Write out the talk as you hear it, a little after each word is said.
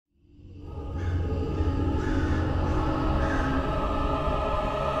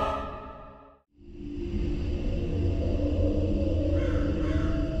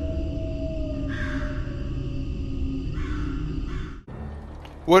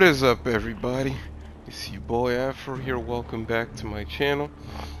What is up, everybody? It's your boy Afro here. Welcome back to my channel.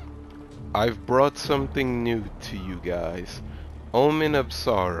 I've brought something new to you guys. Omen of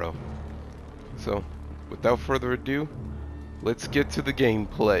Sorrow. So, without further ado, let's get to the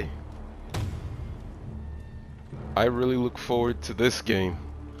gameplay. I really look forward to this game.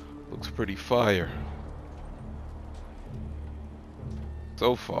 Looks pretty fire.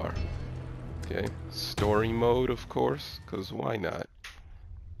 So far. Okay, story mode, of course, because why not?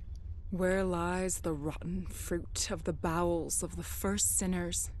 Where lies the rotten fruit of the bowels of the first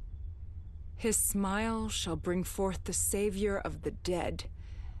sinners? His smile shall bring forth the Savior of the dead,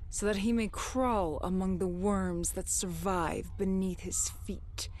 so that he may crawl among the worms that survive beneath his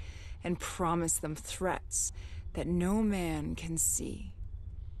feet, and promise them threats that no man can see.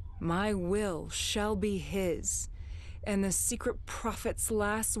 My will shall be his, and the secret prophet's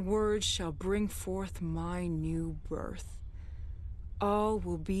last words shall bring forth my new birth. All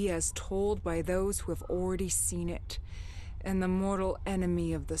will be as told by those who have already seen it, and the mortal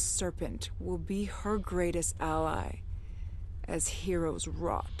enemy of the serpent will be her greatest ally, as heroes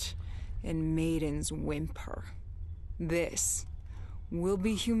rot and maidens whimper. This will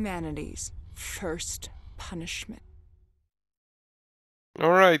be humanity's first punishment.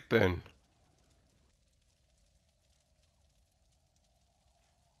 Alright then.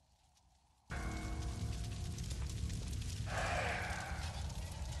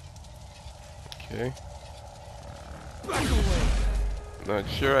 Okay. Not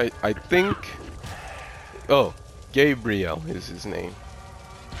sure. I think. Oh, Gabriel is his name.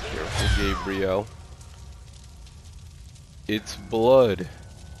 Careful, Gabriel. Its blood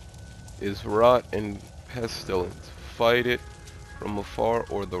is rot and pestilence. Fight it from afar,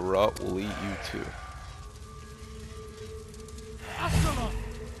 or the rot will eat you too.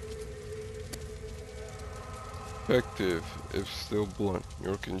 Effective, if still blunt.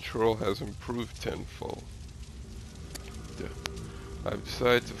 Your control has improved tenfold. I've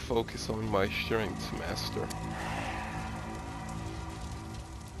decided to focus on my strengths, Master.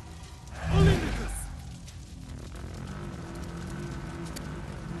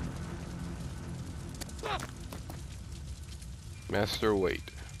 Master, wait.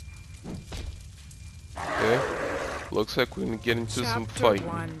 Okay. Looks like we're gonna get into some fighting.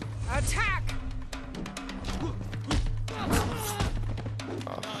 Chapter 1. Attack!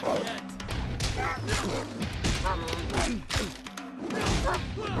 Ah, fuck.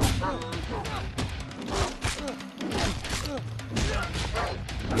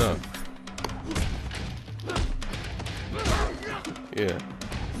 No. Yeah.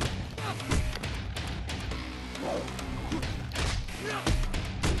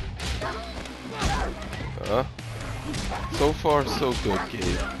 So far, so good,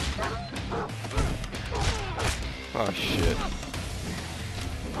 Gabe. Ah, shit.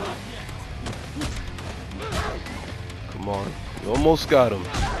 Come on. You almost got him.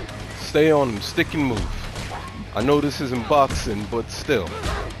 Stay on him. Stick and move. I know this isn't boxing, but still.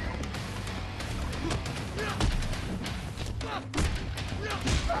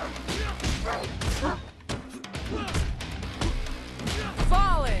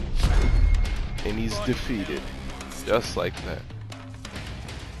 Fallen! And he's defeated. Just like that.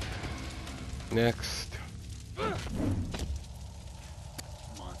 Next.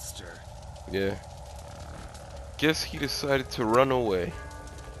 Monster. Yeah. Guess he decided to run away.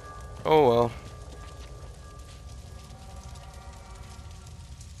 Oh well.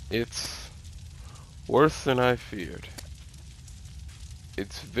 It's worse than I feared.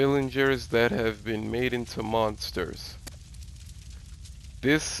 It's villagers that have been made into monsters.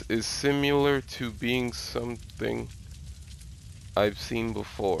 This is similar to being something I've seen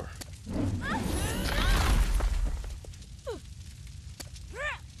before.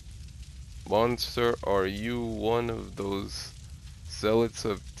 Monster, are you one of those zealots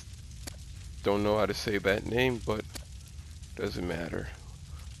of... Don't know how to say that name, but doesn't matter.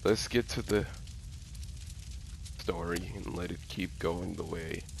 Let's get to the story and let it keep going the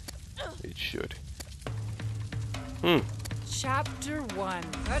way it should. Chapter 1.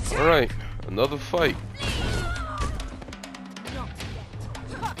 Attack! Alright, another fight.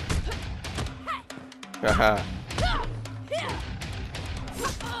 Haha.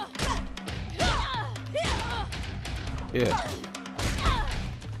 Yeah.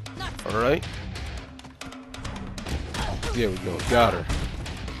 Alright. There we go. Got her.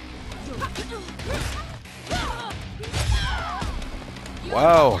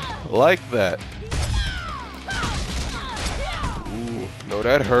 Wow. Like that. Ooh. No,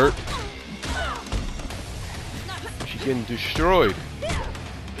 that hurt. She getting destroyed.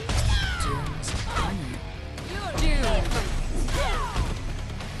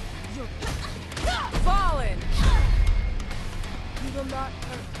 will not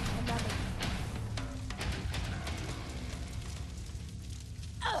hurt another.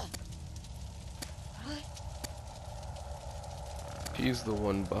 She's the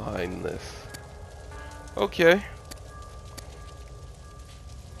one behind this. Okay.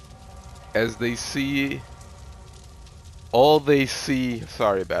 As they see, all they see,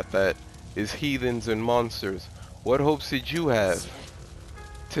 sorry about that, is heathens and monsters. What hopes did you have?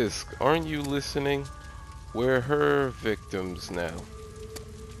 Tisk, aren't you listening? We're her victims now.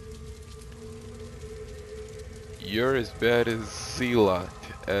 You're as bad as Zealot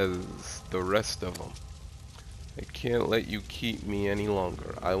as the rest of them. I can't let you keep me any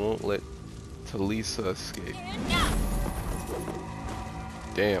longer. I won't let Talisa escape.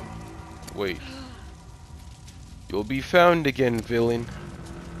 Damn. Wait. You'll be found again, villain.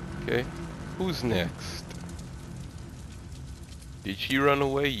 Okay. Who's next? Did she run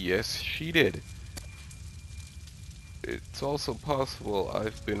away? Yes, she did. It's also possible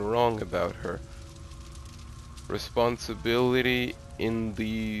I've been wrong about her. Responsibility in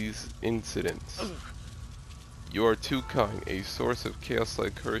these incidents. You are too kind. A source of chaos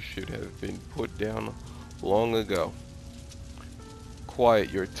like her should have been put down long ago.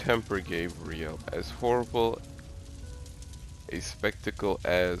 Quiet your temper, Gabriel. As horrible a spectacle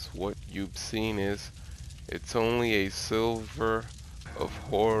as what you've seen is, it's only a silver of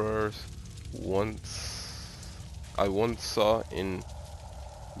horrors I once saw in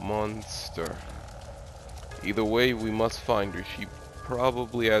Monster. Either way, we must find her. She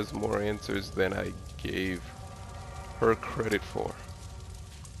probably has more answers than I gave her credit for.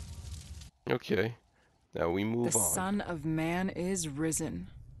 Okay, now we move on. The Son of Man is risen.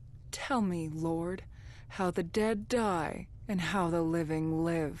 Tell me, Lord, how the dead die and how the living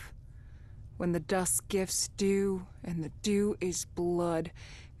live. When the dusk gifts dew, and the dew is blood,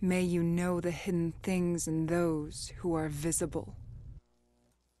 may you know the hidden things in those who are visible.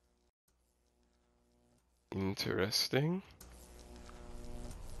 Interesting.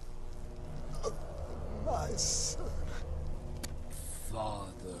 My son. Father.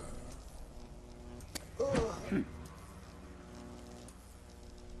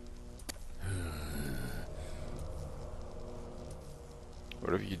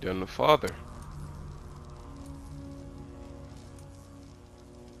 What have you done to Father?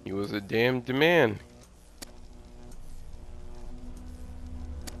 He was a damned man.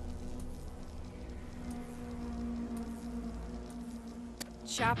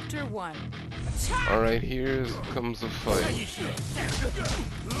 Chapter 1. Alright, here comes a fight.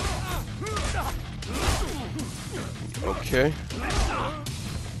 Okay.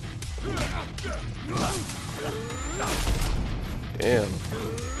 Damn.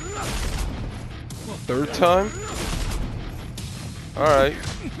 Third time? Alright.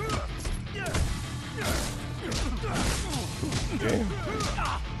 Damn.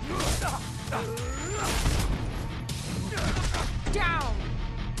 Down!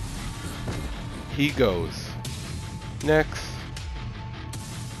 He goes. Next.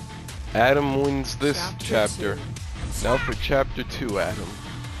 Adam wins this chapter. Now for chapter 2, Adam.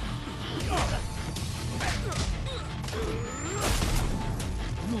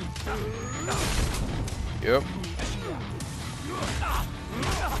 Yep.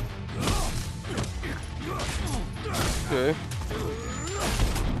 Okay.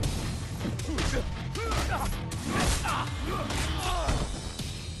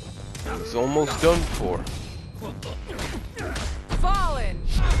 It's almost done for. Fallen!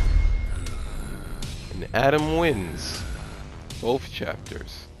 And Adam wins both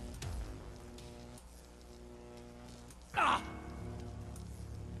chapters.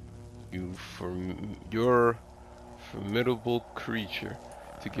 You're formidable creature.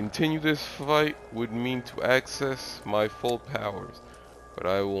 To continue this fight would mean to access my full powers, but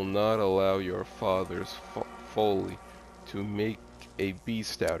I will not allow your father's folly to make a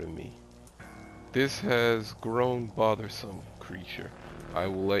beast out of me. This has grown bothersome, creature. I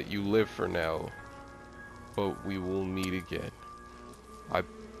will let you live for now, but we will meet again.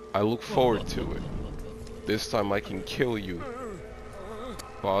 I look forward to it. This time I can kill you,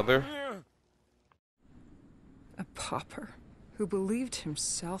 Father. A pauper who believed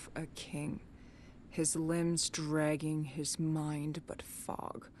himself a king, his limbs dragging, his mind but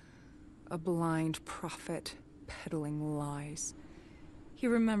fog. A blind prophet peddling lies. He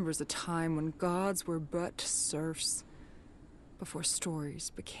remembers a time when gods were but serfs, before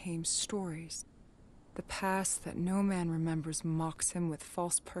stories became stories. The past that no man remembers mocks him with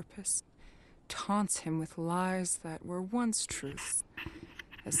false purpose, taunts him with lies that were once truths.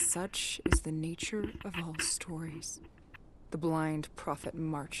 As such is the nature of all stories. The blind prophet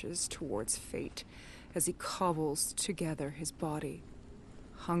marches towards fate as he cobbles together his body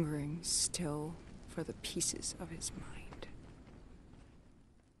hungering still for the pieces of his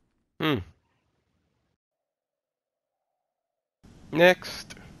mind.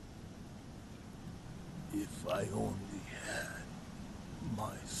 Next. If I only had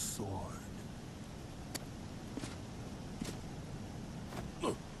my sword.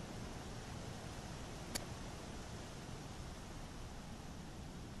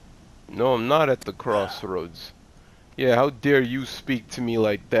 No, I'm not at the crossroads. Yeah, how dare you speak to me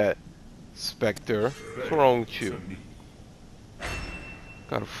like that, Spectre? What's wrong with you?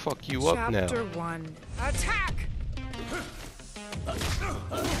 Gotta fuck you up now. Chapter 1. Attack!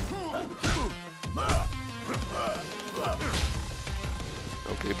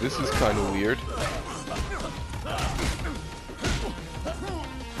 Okay, this is kind of weird.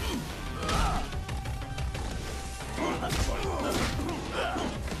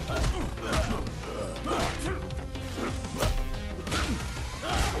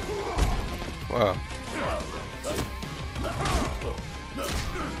 Wow.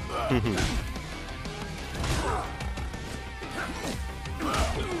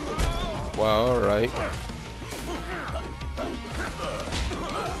 Wow, alright.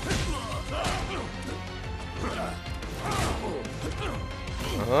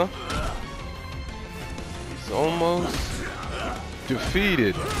 Huh? He's almost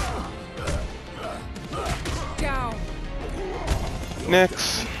defeated. Down.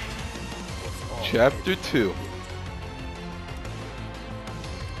 Next. Chapter 2.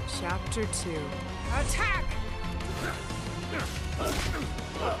 Chapter 2. Attack!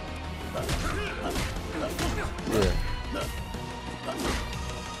 Yeah.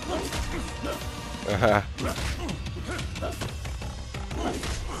 Uh-huh.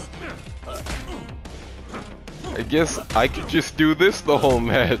 I guess I could just do this the whole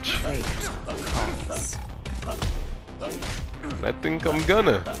match. I think I'm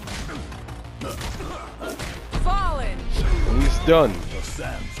gonna. Fallen! And he's done. The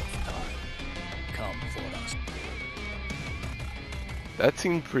sands of time come for us. That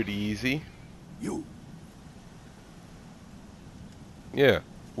seemed pretty easy. You. Yeah.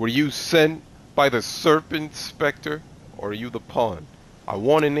 Were you sent by the Serpent Spectre, or are you the pawn? I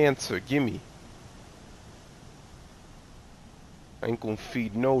want an answer. Gimme. I ain't gonna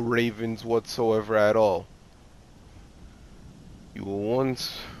feed no ravens whatsoever at all. You will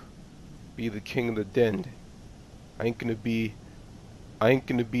once be the king of the dead. I ain't gonna be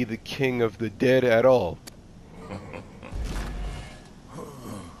the king of the dead at all.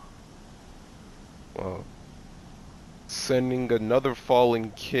 Well, sending another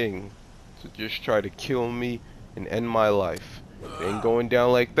fallen king to just try to kill me and end my life. It ain't going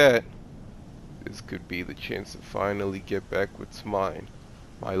down like that. This could be the chance to finally get back what's mine.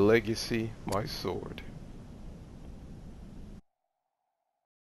 My legacy, my sword.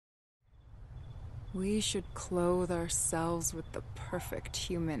 We should clothe ourselves with the perfect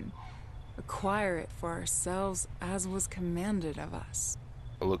human, acquire it for ourselves as was commanded of us.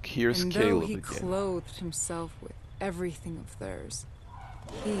 Look, here's And though Caleb he again. clothed himself with everything of theirs,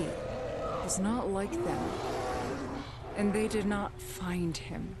 he was not like them, and they did not find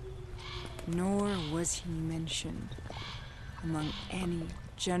him, nor was he mentioned among any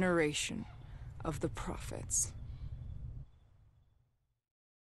generation of the prophets.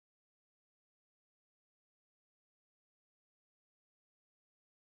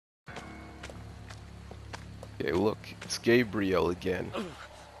 Okay, look, it's Gabriel again.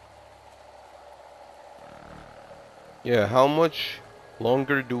 Yeah, how much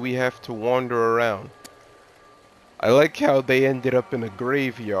longer do we have to wander around? I like how they ended up in a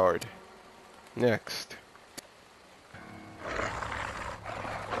graveyard. Next.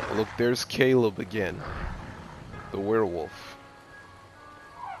 Look, there's Caleb again. The werewolf.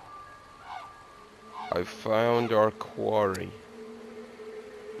 I found our quarry.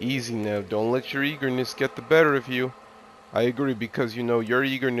 Easy now, don't let your eagerness get the better of you. I agree, because you know your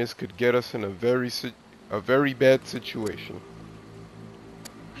eagerness could get us in a very bad situation.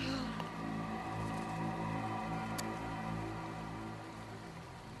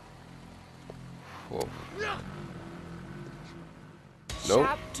 Whoa. Nope.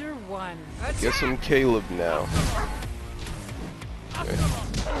 Chapter 1. Guess I'm Caleb now.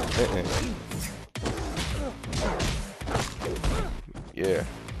 Okay. Yeah.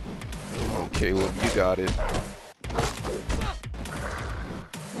 Come on, Caleb, you got it.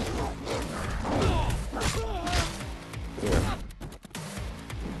 Yeah.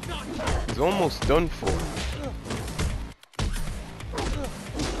 He's almost done for.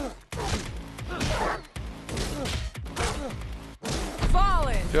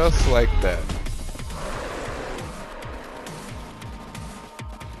 Fallen! Just like that.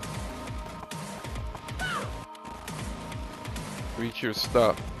 Creature,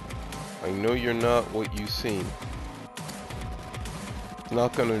 stop. I know you're not what you seem.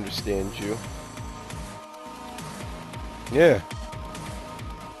 Not gonna understand you. Yeah.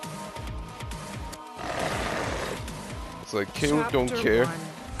 It's like Caleb don't care.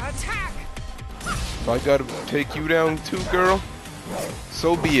 Attack! If I gotta take you down too, girl,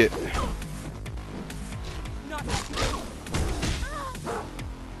 so be it.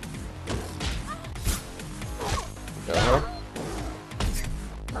 Uh-huh.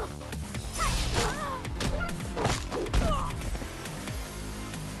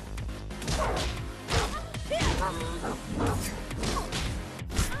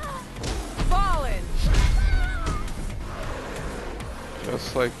 Fallen!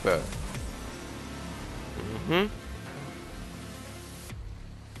 Just like that.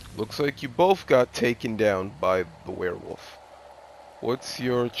 Looks like you both got taken down by the werewolf. What's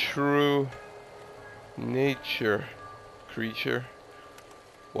your true nature, creature?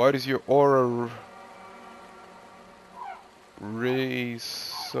 Why does your aura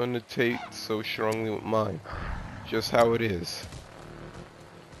resonate so strongly with mine? Just how it is.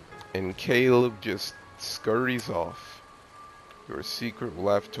 And Caleb just scurries off. Your secret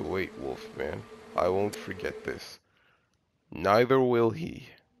will have to wait, Wolfman. I won't forget this. Neither will he.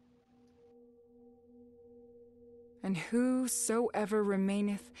 And whosoever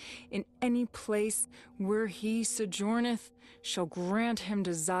remaineth in any place where he sojourneth shall grant him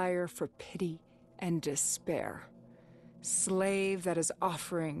desire for pity and despair. Slave that is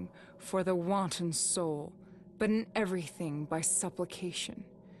offering for the wanton soul, but in everything by supplication.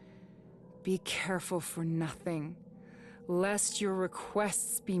 Be careful for nothing, lest your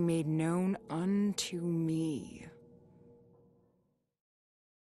requests be made known unto me.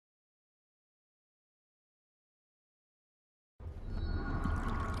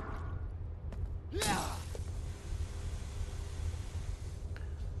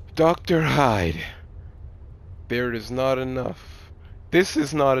 Dr. Hyde. There is not enough. This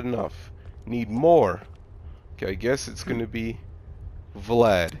is not enough. Need more. Okay, I guess it's gonna be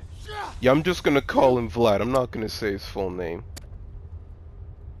Vlad. Yeah, I'm just gonna call him Vlad. I'm not gonna say his full name.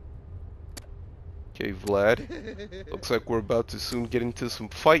 Okay, Vlad. Looks like we're about to soon get into some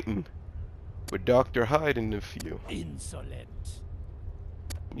fighting with Dr. Hyde and a few. Insolent.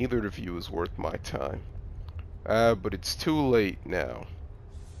 Neither of you is worth my time. But it's too late now.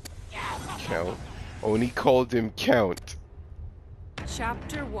 Count. Oh, and he called him Count.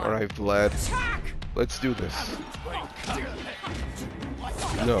 Chapter 1. Alright, Vlad. Attack! Let's do this.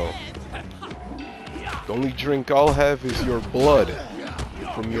 No. The only drink I'll have is your blood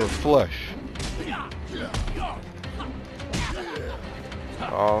from your flesh.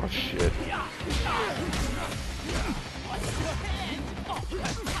 Oh, shit.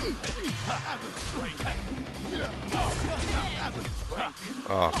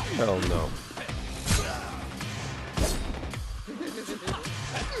 Oh, hell no.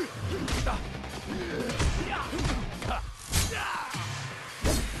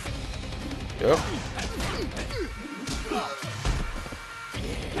 Yep.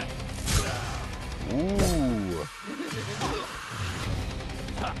 Ooh.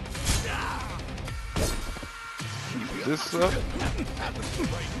 Keep this up.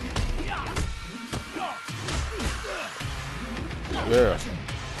 Yeah.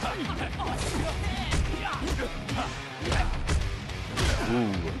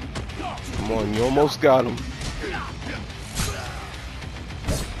 Ooh. Come on, you almost got him.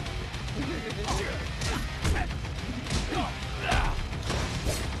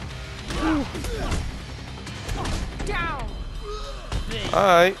 Down!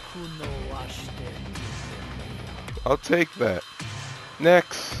 Alright. I'll take that.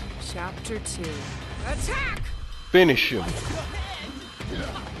 Next. Chapter 2. Attack! Finish him.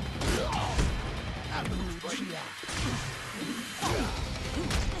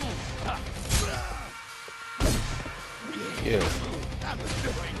 Yeah.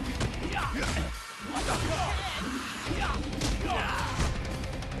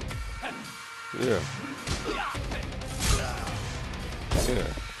 Yeah. Yeah.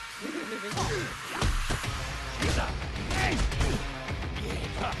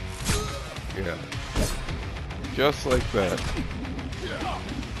 Yeah. Just like that.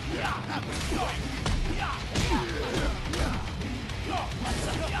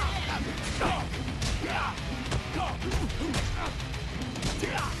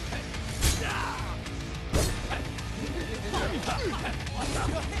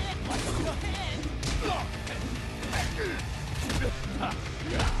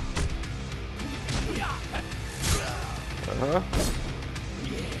 Uh-huh.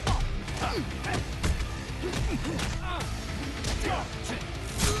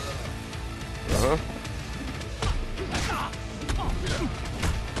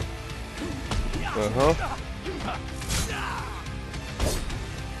 Uh-huh.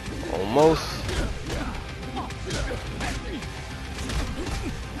 Almost.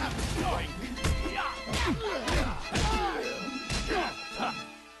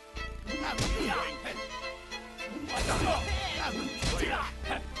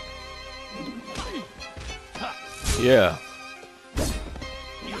 Yeah.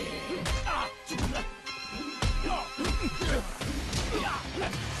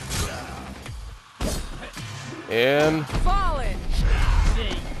 And Fallen.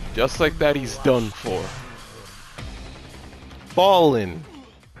 just like that, he's done for. Fallen.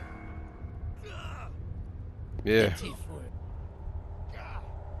 Yeah.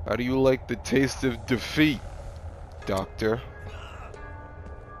 How do you like the taste of defeat, Doctor?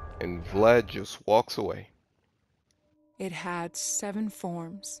 And Vlad just walks away. It had 7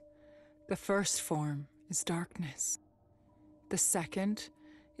 forms. The first form is darkness. The second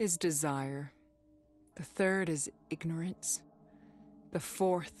is desire. The third is ignorance. The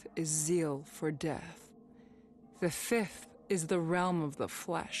fourth is zeal for death. The fifth is the realm of the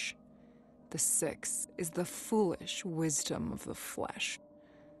flesh. The sixth is the foolish wisdom of the flesh.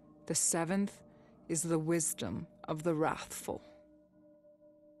 The seventh is the wisdom of the wrathful.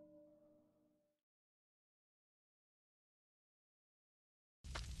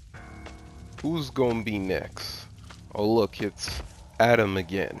 Who's gonna be next? Oh look, it's Adam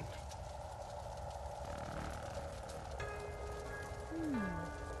again.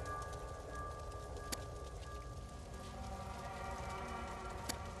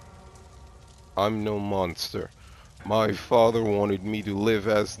 I'm no monster. My father wanted me to live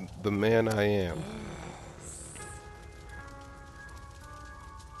as the man I am.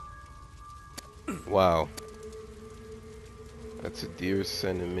 Wow. That's a dear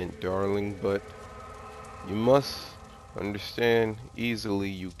sentiment, darling, but you must understand easily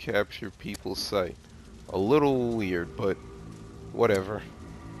you capture people's sight. A little weird, but whatever.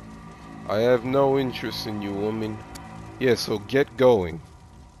 I have no interest in you, woman. Yeah, so get going.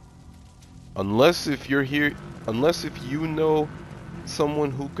 Unless if you know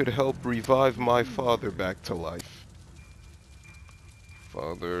someone who could help revive my father back to life.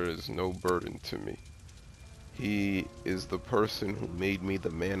 Father is no burden to me. He is the person who made me the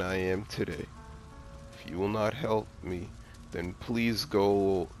man I am today. If you will not help me, then please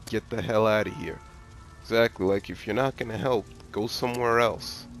go get the hell out of here. Exactly, like if you're not gonna help, go somewhere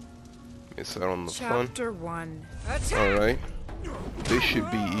else. Miss out on the fun. Chapter 1. Attack! Alright. This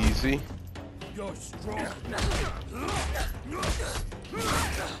should be easy. You're strong.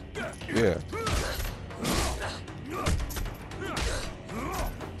 Yeah.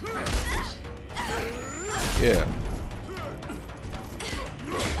 Yeah.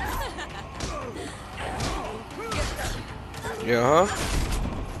 Yeah, huh?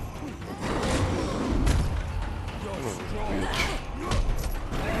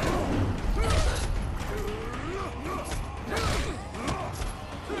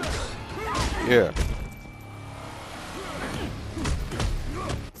 Yeah.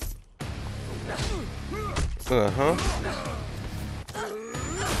 Uh-huh.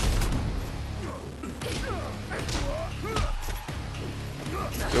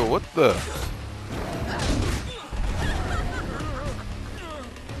 Yo, what the?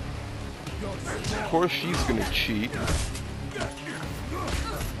 Of course she's gonna cheat.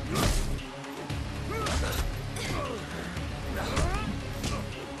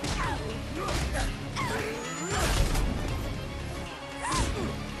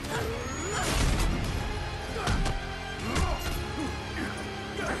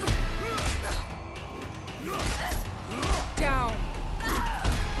 Down.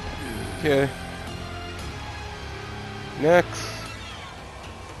 Okay. Next.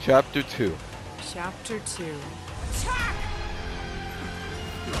 Chapter 2. Chapter 2.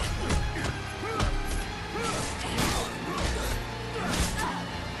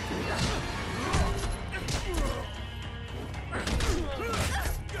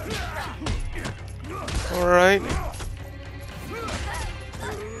 Alright.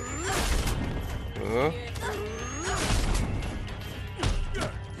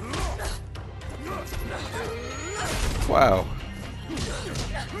 Wow.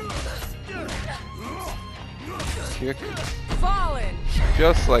 Kick. Fallen.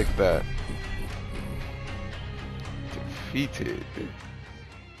 Just like that. Defeated.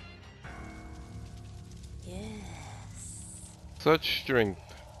 Such strength.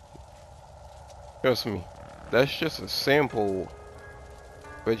 Trust me, that's just a sample.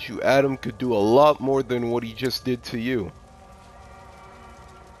 Bet you Adam could do a lot more than what he just did to you.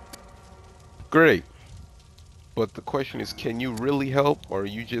 Great. But the question is, can you really help, or are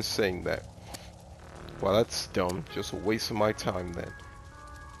you just saying that? Well, that's dumb. Just a waste of my time then.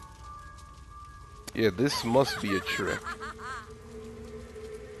 Yeah, this must be a trick.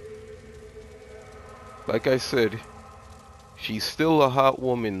 Like I said, she's still a hot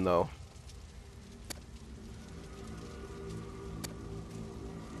woman though.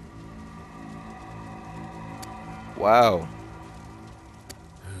 Wow.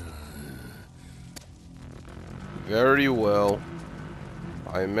 Very well.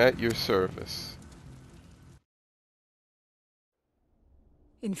 I'm at your service.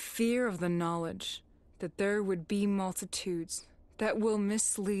 In fear of the knowledge that there would be multitudes that will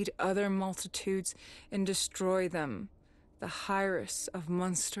mislead other multitudes and destroy them, the Hyrus of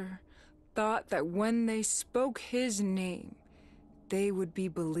Munster thought that when they spoke his name, they would be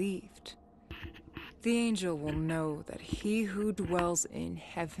believed. The angel will know that he who dwells in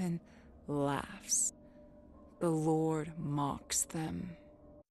heaven laughs. The Lord mocks them.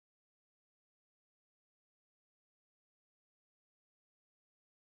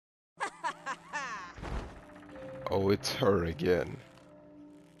 Oh, it's her again.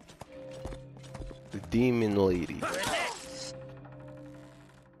 The demon lady.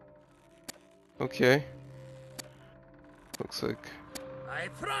 Okay. Looks like... I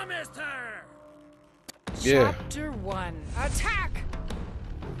promised her! Yeah. Chapter 1. Attack!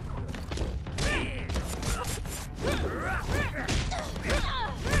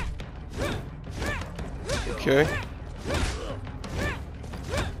 Okay.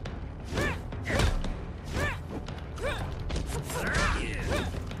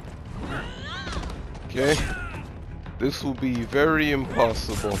 Okay. This will be very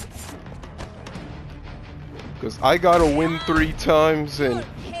impossible. Because I gotta win 3 times and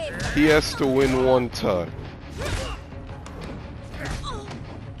he has to win 1 time.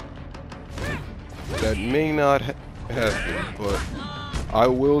 That may not happen, but I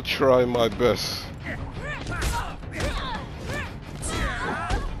will try my best.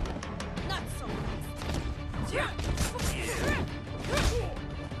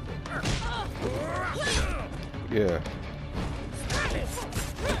 Yeah.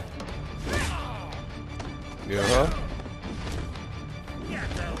 Yeah, huh?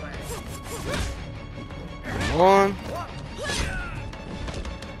 Come on.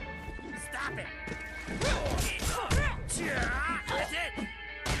 Stop it!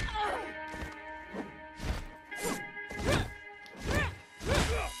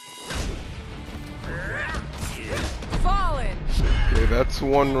 Fallen! Okay, that's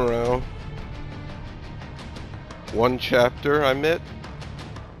 1 round. 1 chapter, I meant.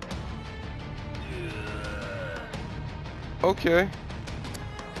 Okay.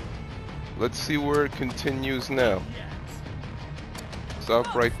 Let's see where it continues now.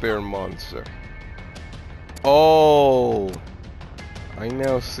 Stop right there, monster. Oh! I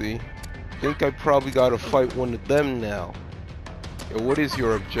now see. Think I probably gotta fight one of them now. Yeah, what is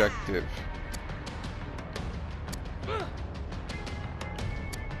your objective?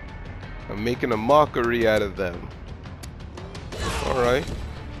 I'm making a mockery out of them. Alright.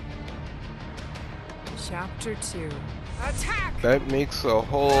 Chapter 2. Attack! That makes a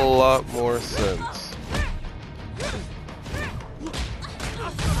whole lot more sense.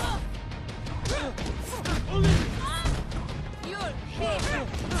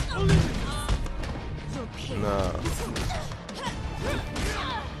 Nah.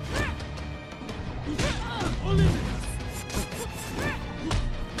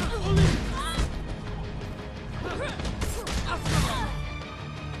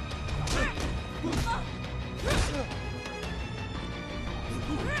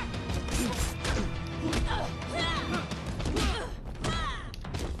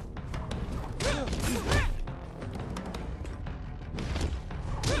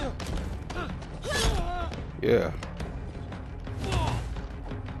 Yeah.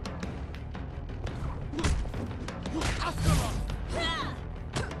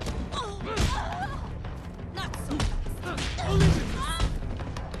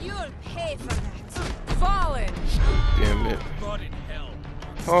 You'll pay for that. Fallen! Damn it. God in hell.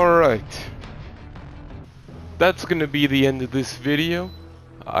 Alright. That's gonna be the end of this video.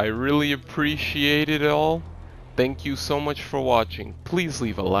 I really appreciate it all. Thank you so much for watching. Please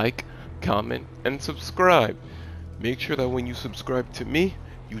leave a like, comment, and subscribe. Make sure that when you subscribe to me,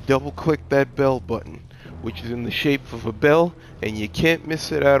 you double click that bell button, which is in the shape of a bell, and you can't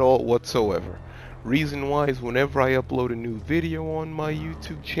miss it at all whatsoever. Reason why is whenever I upload a new video on my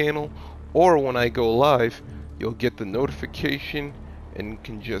YouTube channel, or when I go live, you'll get the notification and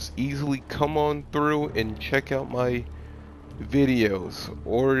can just easily come on through and check out my videos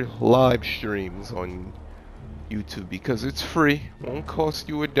or live streams on YouTube because it's free, won't cost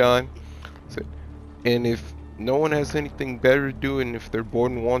you a dime. So And if no one has anything better to do, and if they're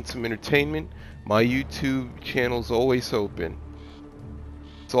bored and want some entertainment, my YouTube channel's always open.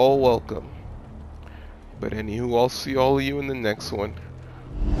 It's all welcome. But anywho, I'll see all of you in the next one.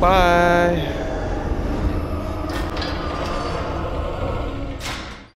 Bye!